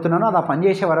చేయమని అడుగుతున్నానో అది ఆ పని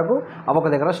చేసే వరకు అవి ఒక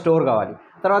దగ్గర స్టోర్ కావాలి.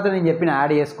 తర్వాత నేను చెప్పిన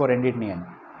యాడ్ చేసుకో రెండింటిని అని,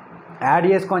 యాడ్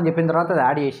చేసుకో అని చెప్పిన తర్వాత అది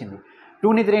యాడ్ చేసింది.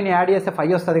 2ని 3ని యాడ్ చేస్తే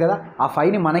 5 వస్తుంది కదా, ఆ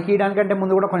 5ని మనకి ఇవ్వడానికంటే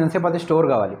ముందు కూడా కొంచెంసేపు అది స్టోర్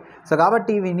కావాలి. సో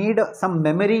కాబట్టి we need some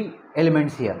memory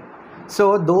elements here. So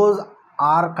those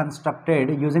are constructed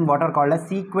using what are called as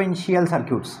sequential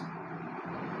circuits,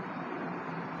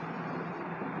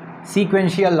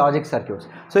 sequential logic circuits.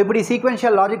 So ఇప్పుడు ఈ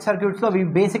sequential logic సర్క్యూట్స్లో we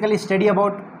basically study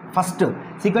about first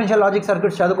sequential logic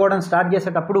circuits చదువుకోవడం start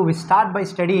చేసేటప్పుడు we start by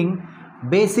studying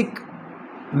basic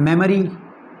memory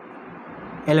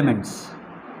elements.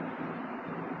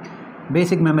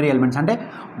 Basic memory elements అంటే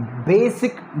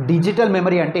basic digital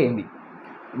memory అంటే ఏంది?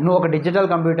 నువ్వు ఒక digital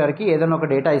కంప్యూటర్కి ఏదైనా ఒక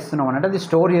డేటా ఇస్తున్నావు అంటే అది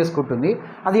స్టోర్ చేసుకుంటుంది.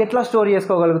 అది ఎట్లా store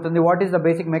చేసుకోగలుగుతుంది? What is the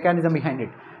basic mechanism behind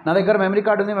it? నా దగ్గర మెమరీ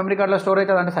కార్డు ఉంది, మెమరీ కార్డులో స్టోర్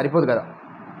అవుతుంది అంటే సరిపోదు కదా.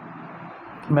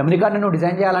 మెమరీ కార్డ్ని నువ్వు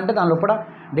డిజైన్ చేయాలంటే దాని లోపల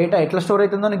డేటా ఎట్లా స్టోర్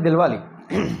అవుతుందో నీకు తెలియాలి.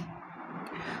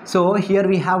 So here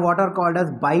we have what are called as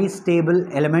బైస్టేబుల్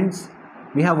elements,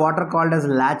 we have what are called as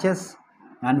latches,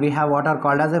 and we have what are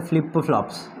called as a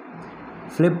flip-flops.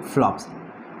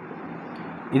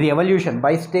 ఇది ఎవల్యూషన్.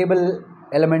 బైస్టేబుల్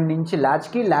ఎలిమెంట్ నుంచి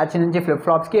ల్యాచ్కి, ల్యాచ్ నుంచి ఫ్లిప్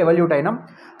ఫ్లాప్స్కి ఎవల్యూట్ అయినాం.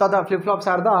 తర్వాత flip flops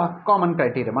are the common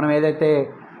criteria. మనం ఏదైతే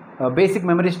basic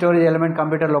memory storage element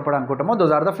computer లోపల అనుకుంటామో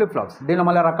those are the flip flops. దీనిలో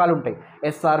మళ్ళీ రకాలు ఉంటాయి.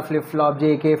 SR flip flop,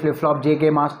 JK flip flop, JK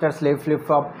master slave flip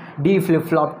flop, D flip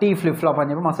flop, tea flip flop అని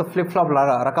చెప్పి మస్తు ఫ్లిప్ ఫ్లాప్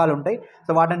రకాలు ఉంటాయి.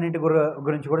 సో వాటన్నింటి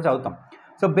గురించి కూడా చదువుతాం.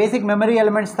 సో బేసిక్ మెమరీ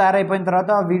ఎలిమెంట్స్ తయారైపోయిన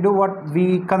తర్వాత we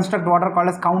construct what are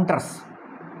called as counters.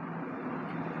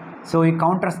 So ఈ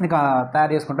కౌంటర్స్ని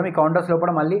తయారు చేసుకుంటాం. ఈ కౌంటర్స్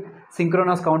లోపల మళ్ళీ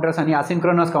సింక్రోనస్ కౌంటర్స్ అని,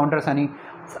 అసింక్రోనస్ కౌంటర్స్ అని,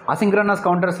 అసింక్రోనస్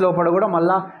కౌంటర్స్ లోపల కూడా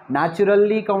మళ్ళీ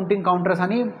న్యాచురల్లీ కౌంటింగ్ కౌంటర్స్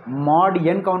అని, mod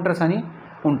n కౌంటర్స్ అని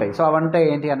ఉంటాయి. సో అవంటే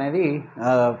ఏంటి అనేది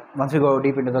once we go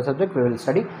deep in to the subject we will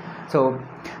study. So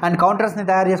and కౌంటర్స్ని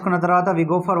తయారు చేసుకున్న తర్వాత we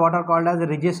go for what are called as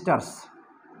registers.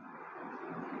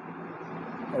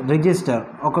 Register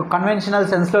ఒక కన్వెన్షనల్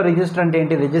సెన్స్లో రిజిస్టర్ అంటే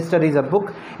ఏంటి? Register is a book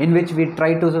in which we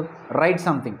try to write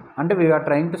something, అంటే we are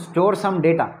trying to store some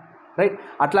data, right?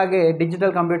 అట్లాగే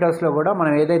digital కంప్యూటర్స్లో కూడా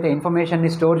మనం ఏదైతే ఇన్ఫర్మేషన్ని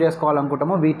store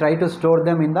చేసుకోవాలనుకుంటామో we try to store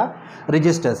them in the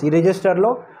registers. ఈ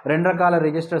రిజిస్టర్లో 2 రకాల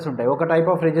రిజిస్టర్స్ ఉంటాయి. ఒక టైప్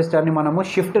ఆఫ్ రిజిస్టర్ని మనము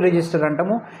షిఫ్ట్ రిజిస్టర్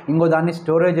అంటాము, ఇంకో దాన్ని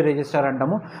స్టోరేజ్ రిజిస్టర్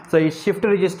అంటాము. సో ఈ షిఫ్ట్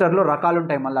రిజిస్టర్లో రకాలు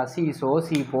ఉంటాయి. మళ్ళీ సీసో,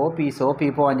 సీపో, పీసో,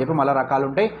 పీపో అని చెప్పి మళ్ళీ రకాలు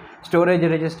ఉంటాయి. Storage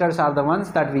registers are the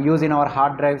ones that we use in our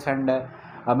hard drives and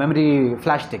memory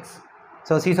flash sticks.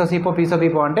 So సీసో, సీపో, peso,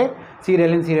 పీపో అంటే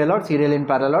serial in serial out, serial in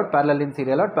parallel out, parallel in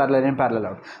serial out, parallel in parallel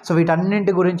out. So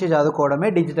వీటన్నింటి గురించి చదువుకోవడమే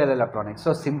digital electronics.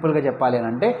 So సింపుల్గా చెప్పాలి అని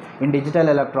అంటే in digital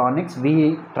electronics we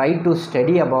try to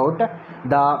study about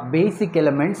the basic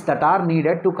elements that are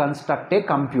needed to construct a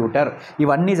computer.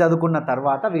 ఇవన్నీ చదువుకున్న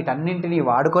తర్వాత వీటన్నింటినీ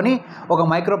వాడుకొని ఒక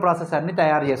మైక్రో ప్రాసెసర్ని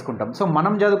తయారు చేసుకుంటాం. సో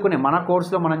మన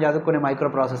కోర్సులో మనం చదువుకునే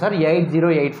micro processor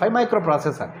 8085 micro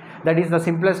processor. That is the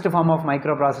simplest form of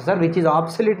micro processor which is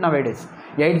absolute nowadays.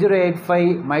 8085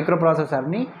 micro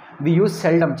ప్రాసెసర్ని we use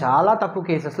seldom, చాలా తక్కువ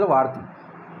కేసెస్లో వాడుతాం.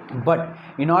 But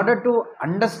in order to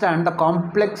understand the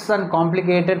complex and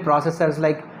complicated processors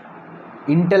like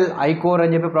Intel iCore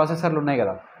అని చెప్పి ప్రాసెసర్లు ఉన్నాయి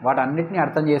కదా, వాటన్నిటిని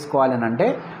అర్థం చేసుకోవాలి అని అంటే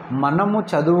మనము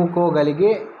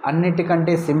చదువుకోగలిగే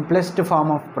అన్నిటికంటే సింప్లెస్ట్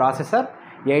ఫార్మ్ ఆఫ్ ప్రాసెసర్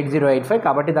 8085.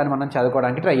 కాబట్టి దాన్ని మనం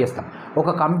చదువుకోవడానికి ట్రై చేస్తాం.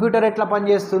 ఒక కంప్యూటర్ ఎట్లా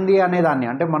పనిచేస్తుంది అనేదాన్ని,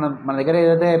 అంటే మన దగ్గర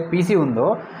ఏదైతే పీసీ ఉందో,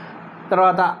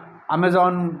 తర్వాత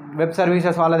అమెజాన్ వెబ్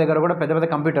సర్వీసెస్ వాళ్ళ దగ్గర కూడా పెద్ద పెద్ద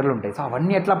కంప్యూటర్లు ఉంటాయి. సో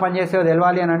అవన్నీ ఎట్లా పనిచేస్తాయో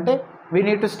తెలియాలి అని అంటే we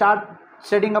need to start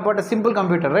studying about a simple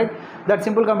computer, right? That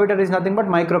simple computer is nothing but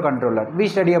microcontroller. We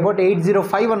study about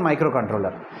 8051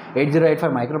 microcontroller.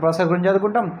 8085 microprocessor గురించి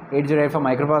చదువుకుంటాం, 8085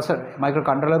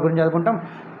 microcontroller గురించి చదువుకుంటాం.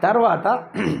 తర్వాత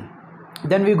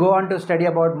then we go on to study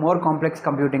about more complex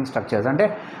computing structures. అంటే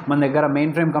మన దగ్గర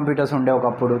main frame computers ఉండే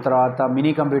ఒకప్పుడు, తర్వాత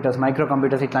మినీ కంప్యూటర్స్, మైక్రో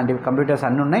కంప్యూటర్స్, ఇట్లాంటి కంప్యూటర్స్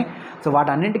అన్నీ ఉన్నాయి. సో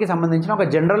వాటన్నింటికి సంబంధించిన ఒక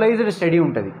జనరలైజ్డ్ స్టడీ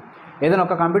ఉంటుంది. ఏదైనా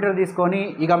ఒక కంప్యూటర్ తీసుకొని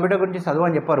ఈ కంప్యూటర్ గురించి చదువు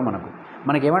అని చెప్పారు.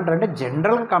 మనకి ఏమంటారంటే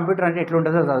జనరల్గా కంప్యూటర్ అంటే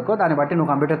ఎట్లుంటుందో చదువుకో, దాన్ని బట్టి నువ్వు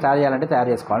కంప్యూటర్ తయారు చేయాలంటే తయారు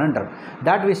చేసుకోవాలని అంటారు.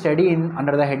 That we study in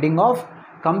under the heading of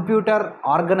computer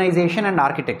organisation and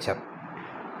architecture.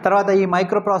 తర్వాత ఈ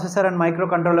micro processor and micro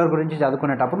controller గురించి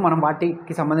చదువుకునేటప్పుడు మనం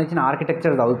వాటికి సంబంధించిన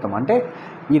ఆర్కిటెక్చర్ చదువుతాం. అంటే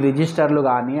ఈ రిజిస్టర్లు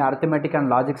కానీ, అర్థమెటిక్ అండ్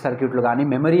లాజిక్ సర్క్యూట్లు కానీ,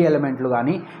 మెమరీ ఎలిమెంట్లు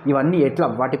కానీ, ఇవన్నీ ఎట్లా,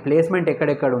 వాటి ప్లేస్మెంట్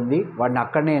ఎక్కడెక్కడ ఉంది, వాటిని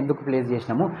అక్కడనే ఎందుకు ప్లేస్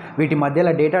చేసినాము, వీటి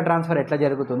మధ్యలో డేటా ట్రాన్స్ఫర్ ఎట్లా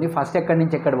జరుగుతుంది, ఫస్ట్ ఎక్కడి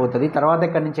నుంచి ఎక్కడ పోతుంది, తర్వాత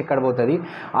ఎక్కడి నుంచి ఎక్కడ పోతుంది,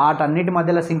 వాటన్నిటి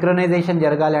మధ్యలో సింక్రనైజేషన్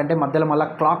జరగాలి అంటే మధ్యలో మళ్ళీ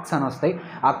క్లాక్స్ అని వస్తాయి.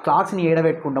 ఆ క్లాక్స్ని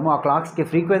ఏడబెట్టుకుంటాము, ఆ క్లాక్స్కి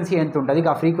ఫ్రీక్వెన్సీ ఎంత ఉంటుంది,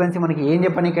 ఆ ఫ్రీక్వెన్సీ మనకి ఏం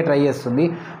చెప్పనీకే ట్రై చేస్తుంది.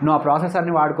 నువ్వు ఆ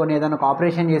ప్రాసెసర్ని వాడుకొని ఏదైనా ఒక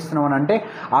ఆపరేషన్ చేస్తున్నావు అని అంటే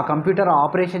ఆ కంప్యూటర్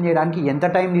ఆపరేషన్ చేయడానికి ఎంత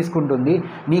టైం తీసుకుంటుంది,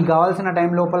 నీకు కావాల్సిన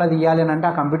టైం లోపల అది ఇవ్వాలి అని అంటే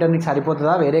ఆ కంప్యూటర్ నీకు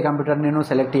సరిపోతుందా, వేరే కంప్యూటర్ని నువ్వు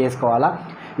సెలెక్ట్ చేసుకోవాలా,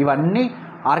 ఇవన్నీ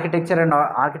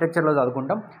ఆర్కిటెక్చర్లో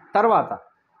చదువుకుంటాం. తర్వాత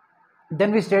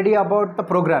then we study about the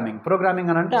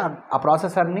programming అని అంటే ఆ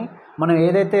ప్రాసెసర్ని మనం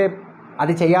ఏదైతే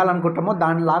అది చేయాలనుకుంటామో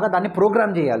దాన్ని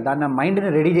ప్రోగ్రామ్ చేయాలి, దాని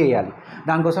మైండ్ని రెడీ చేయాలి.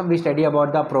 దానికోసం వి study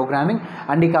about the programming.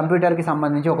 And ఈ కంప్యూటర్కి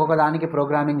సంబంధించి ఒక్కొక్క దానికి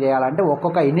ప్రోగ్రామింగ్ చేయాలంటే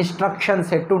ఒక్కొక్క ఇన్స్ట్రక్షన్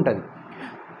సెట్ ఉంటుంది.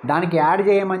 దానికి యాడ్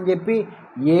చేయమని చెప్పి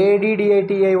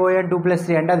ADDITION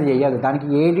 2+3 అంటే అది చేయదు. దానికి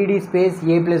ADD స్పేస్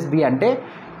A+B అంటే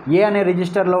ఏ అనే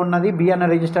రిజిస్టర్లో ఉన్నది, B అనే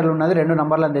రిజిస్టర్లో ఉన్నది, 2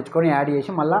 నంబర్లను తెచ్చుకొని యాడ్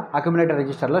చేసి మళ్ళీ అక్యుములేటర్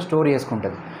రిజిస్టర్లో స్టోర్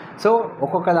చేసుకుంటుంది. సో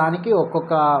ఒక్కొక్క దానికి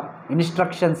ఒక్కొక్క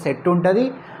ఇన్స్ట్రక్షన్ సెట్ ఉంటుంది.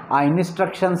 ఆ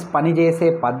ఇన్స్ట్రక్షన్స్ పనిచేసే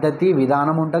పద్ధతి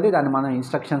విధానం ఉంటుంది. దాన్ని మనం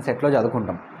ఇన్స్ట్రక్షన్ సెట్లో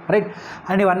చదువుకుంటాం, రైట్.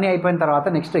 అండ్ ఇవన్నీ అయిపోయిన తర్వాత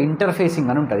నెక్స్ట్ ఇంటర్ఫేసింగ్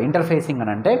అని ఉంటుంది. ఇంటర్ఫేసింగ్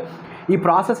అని అంటే ఈ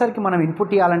ప్రాసెసర్కి మనం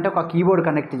ఇన్పుట్ ఇవ్వాలంటే ఒక కీబోర్డ్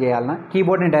కనెక్ట్ చేయాలన్నా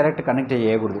కీబోర్డ్ని డైరెక్ట్ కనెక్ట్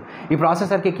చేయకూడదు. ఈ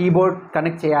ప్రాసెసర్కి కీబోర్డ్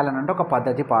కనెక్ట్ చేయాలనంటే ఒక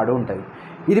పద్ధతి పాడు ఉంటుంది.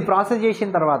 ఇది ప్రాసెస్ చేసిన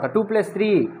తర్వాత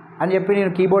 2+3 అని చెప్పి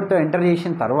నేను కీబోర్డ్తో ఎంటర్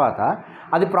చేసిన తర్వాత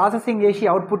అది ప్రాసెసింగ్ చేసి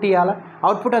అవుట్పుట్ ఇవ్వాలా.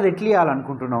 అవుట్పుట్ అది ఎట్లా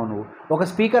ఇవ్వాలనుకుంటున్నావు నువ్వు, ఒక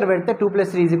స్పీకర్ పెడితే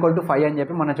 2+3 = 5 అని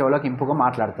చెప్పి మన చెవులోకి ఇంపుగా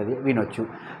మాట్లాడుతుంది, వినొచ్చు.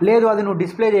 లేదు అది నువ్వు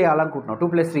డిస్ప్లే చేయాలనుకుంటున్నావు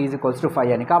 2+3 =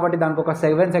 5 అని, కాబట్టి దానికి ఒక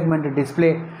 7 సెగ్మెంట్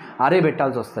డిస్ప్లే అరే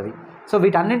పెట్టాల్సి వస్తుంది. సో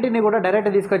వీటన్నింటినీ కూడా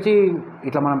డైరెక్ట్ తీసుకొచ్చి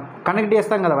ఇట్లా మనం కనెక్ట్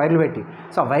చేస్తాం కదా వైర్లు పెట్టి.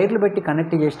 సో ఆ వైర్లు పెట్టి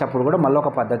కనెక్ట్ చేసేటప్పుడు కూడా మళ్ళీ ఒక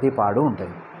పద్ధతి పాడు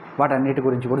ఉంటుంది. వాటన్నిటి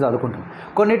గురించి కూడా చదువుకుంటాం.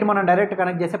 కొన్నిటి మనం డైరెక్ట్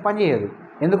కనెక్ట్ చేస్తే పని చేయదు.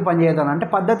 ఎందుకు పని చేయదు అని అంటే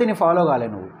పద్ధతిని ఫాలో కాలే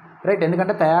నువ్వు, రైట్.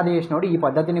 ఎందుకంటే తయారు చేసినోడు ఈ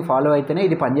పద్ధతిని ఫాలో అయితేనే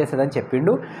ఇది పనిచేస్తుందని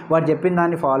చెప్పిండు, వాడు చెప్పిన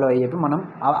దాన్ని ఫాలో అయ్యి మనం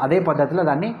అదే పద్ధతిలో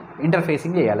దాన్ని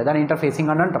ఇంటర్ఫేసింగ్ చేయాలి. దాన్ని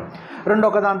ఇంటర్ఫేసింగ్ అని అంటాం.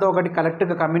 ఒక దాంతో ఒకటి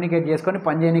కరెక్ట్గా కమ్యూనికేట్ చేసుకొని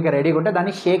పని చేయడానికి రెడీగా ఉంటే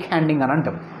దాన్ని షేక్ హ్యాండింగ్ అని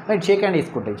అంటాం, రైట్. షేక్ హ్యాండ్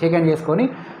తీసుకుంటాయి. షేక్ హ్యాండ్ చేసుకొని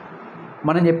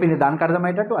మనం చెప్పింది దానికి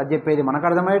అర్థమయ్యేటట్టు, అది చెప్పేది మనకు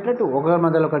అర్థమయ్యేటట్టు, ఒకరి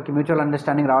మధ్యలో ఒకరికి మ్యూచువల్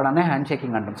అండర్స్టాండింగ్ రావడాన్ని హ్యాండ్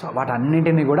షేకింగ్ అంటాం. సో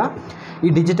వాటన్నింటినీ కూడా ఈ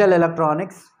డిజిటల్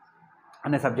ఎలక్ట్రానిక్స్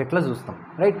అనే సబ్జెక్ట్లో చూస్తాం,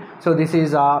 right. So this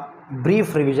is a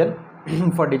brief revision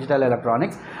for digital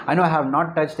electronics. I know I have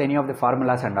not touched any of the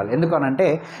formulas and all. ఎందుకనంటే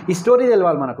ఈ స్టోరీ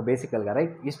తెలియాలి మనకు బేసికల్గా,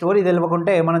 రైట్. ఈ స్టోరీ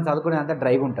తెలియకుంటే మనం చదువుకునేంత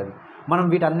డ్రైవ్ ఉంటుంది. మనం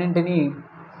వీటన్నింటినీ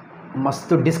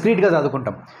మస్తు డిస్క్రీట్గా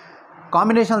చదువుకుంటాం.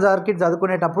 కాంబినేషన్ సర్క్యూట్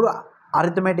చదువుకునేటప్పుడు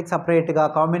అరిథమెటిక్ సపరేట్గా,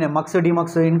 మక్స్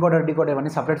డిమక్స్, ఇన్కోడర్ డికోడర్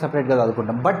ఇవన్నీ సపరేట్గా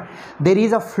చదువుకుంటాం. But there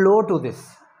is a flow to this,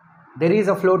 there is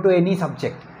a flow to any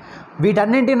subject.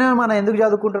 వీటన్నింటినీ మనం ఎందుకు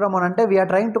చదువుకుంటున్నాము అని అంటే we are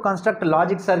trying to construct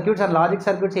logic circuits. And logic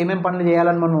circuits ఏమేమి పనులు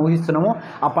చేయాలని మనం ఊహిస్తున్నామో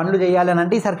ఆ పనులు చేయాలని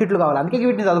అంటే ఈ సర్క్యూట్లు కావాలి. అందుకే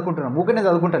వీటిని చదువుకుంటున్నాం, ఊరికనే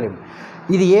చదువుకుంటలేము.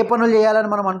 ఇది ఏ పనులు చేయాలని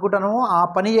మనం అనుకుంటున్నామో ఆ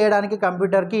పని చేయడానికి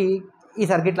కంప్యూటర్కి ఈ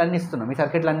సర్క్యూట్లు అన్నీ ఇస్తున్నాం. ఈ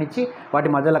సర్క్యూట్లు అన్నీ ఇచ్చి వాటి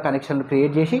మధ్యలో కనెక్షన్లు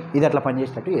క్రియేట్ చేసి ఇది అట్లా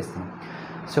పనిచేసేటట్టు చేస్తున్నాం.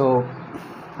 So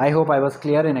I hope I was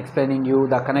clear in explaining you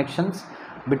the connections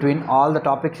between all the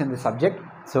topics in the subject.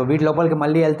 So వీటి లోపలికి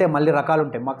మళ్ళీ వెళ్తే మళ్ళీ రకాలు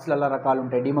ఉంటాయి. మక్స్లలో రకాలు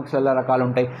ఉంటాయి, డిమక్స్లలో రకాలు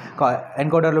ఉంటాయి,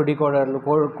 ఎన్కోడర్లు, డీకోడర్లు,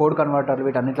 కోడ్ కన్వర్టర్లు,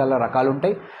 వీటన్నిటిలో రకాలు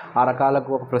ఉంటాయి. ఆ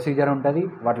రకాలకు ఒక ప్రొసీజర్ ఉంటుంది,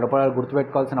 వాటి లోపల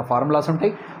గుర్తుపెట్టుకోవాల్సిన ఫార్ములాస్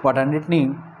ఉంటాయి. వాటన్నిటిని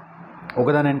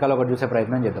ఒకదాని వెనకాల ఒకటి చూసే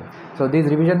ప్రయత్నం చేద్దాం. So these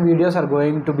revision videos are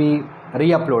going to be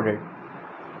రీఅప్లోడెడ్.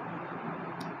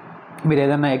 మీరు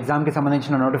ఏదైనా ఎగ్జామ్కి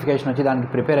సంబంధించిన నోటిఫికేషన్ వచ్చి దానికి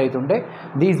ప్రిపేర్ అవుతుంటే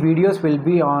these videos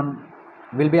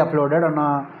will be uploaded on a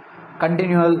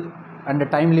continual and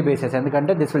timely basis.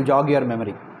 ఎందుకంటే this will zag your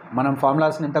memory. మనం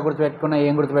ఫార్ములాస్ని ఎంత గుర్తుపెట్టుకున్నా,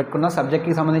 ఏం గుర్తుపెట్టుకున్నా,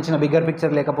 సబ్జెక్ట్కి సంబంధించిన బిగ్గర్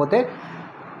పిక్చర్ లేకపోతే,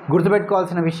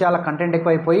 గుర్తుపెట్టుకోవాల్సిన విషయాల కంటెంట్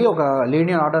ఎక్కువైపోయి ఒక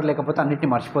లీనియర్ ఆర్డర్ లేకపోతే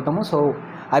అన్నింటినీ మర్చిపోతాము. So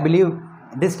I believe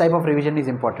this type of revision is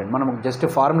important. మనం జస్ట్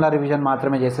ఫార్ములా రివిజన్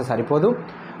మాత్రమే చేస్తే సరిపోదు,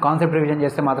 కాన్సెప్ట్ రివిజన్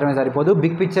చేస్తే మాత్రమే సరిపోదు,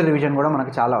 బిగ్ పిక్చర్ రివిజన్ కూడా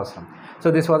మనకు చాలా అవసరం. So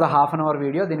this was a ½ an hour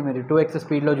video. దీన్ని మీరు 2x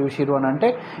స్పీడ్లో చూసిరు అని అంటే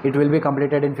it will be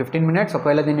completed in 15 minutes.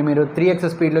 ఒకవేళ దీన్ని మీరు 3x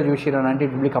స్పీడ్లో చూసిరు అని అంటే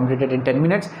it will be completed in 10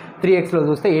 minutes. 3xలో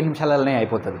చూస్తే 7 నిమిషాలనే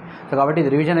అయిపోతుంది. సో కాబట్టి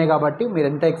ఇది రివిజనే కాబట్టి మీరు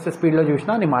ఎంత x స్పీడ్లో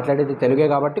చూసినా, నేను మాట్లాడేది తెలుగే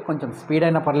కాబట్టి కొంచెం స్పీడ్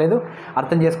అయినా పర్లేదు,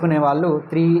 అర్థం చేసుకునే వాళ్ళు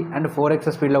 3 and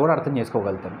 4x స్పీడ్లో కూడా అర్థం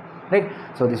చేసుకోగలుగుతారు, right.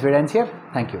 So this video ends here.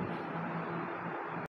 Thank you.